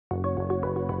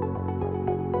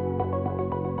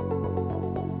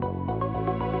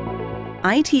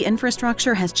IT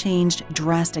infrastructure has changed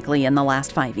drastically in the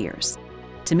last 5 years.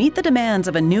 To meet the demands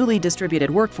of a newly distributed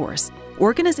workforce,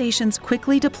 organizations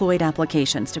quickly deployed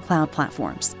applications to cloud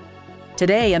platforms.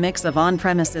 Today, a mix of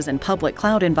on-premises and public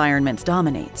cloud environments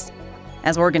dominates.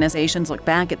 As organizations look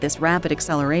back at this rapid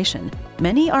acceleration,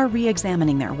 many are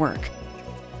re-examining their work.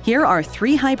 Here are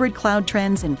 3 hybrid cloud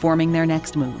trends informing their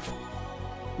next move.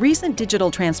 Recent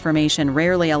digital transformation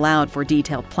rarely allowed for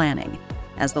detailed planning.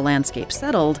 As the landscape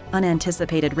settled,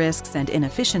 unanticipated risks and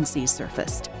inefficiencies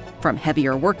surfaced, from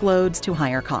heavier workloads to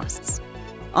higher costs.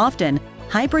 Often,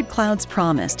 hybrid cloud's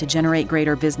promise to generate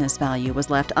greater business value was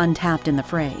left untapped in the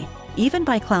fray, even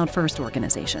by cloud-first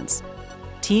organizations.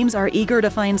 Teams are eager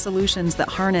to find solutions that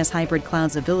harness hybrid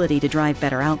cloud's ability to drive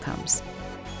better outcomes.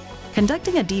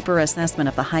 Conducting a deeper assessment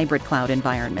of the hybrid cloud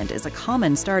environment is a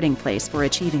common starting place for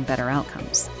achieving better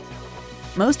outcomes.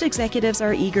 Most executives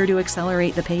are eager to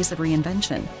accelerate the pace of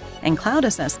reinvention, and cloud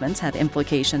assessments have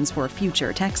implications for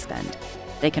future tech spend.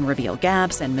 They can reveal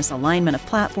gaps and misalignment of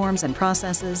platforms and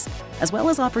processes, as well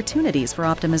as opportunities for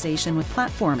optimization with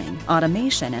platforming,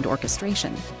 automation, and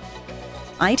orchestration.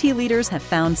 IT leaders have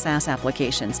found SaaS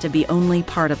applications to be only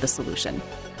part of the solution,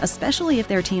 especially if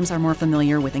their teams are more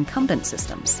familiar with incumbent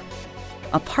systems.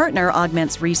 A partner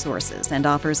augments resources and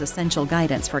offers essential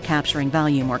guidance for capturing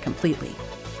value more completely.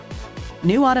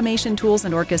 New automation tools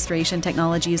and orchestration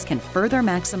technologies can further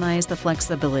maximize the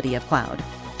flexibility of cloud,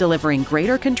 delivering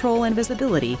greater control and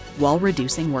visibility while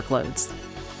reducing workloads.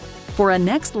 For a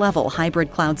next-level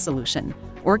hybrid cloud solution,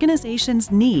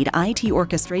 organizations need IT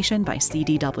Orchestration by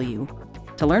CDW.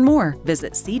 To learn more,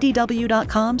 visit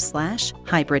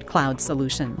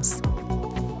cdw.com/hybridcloudsolutions.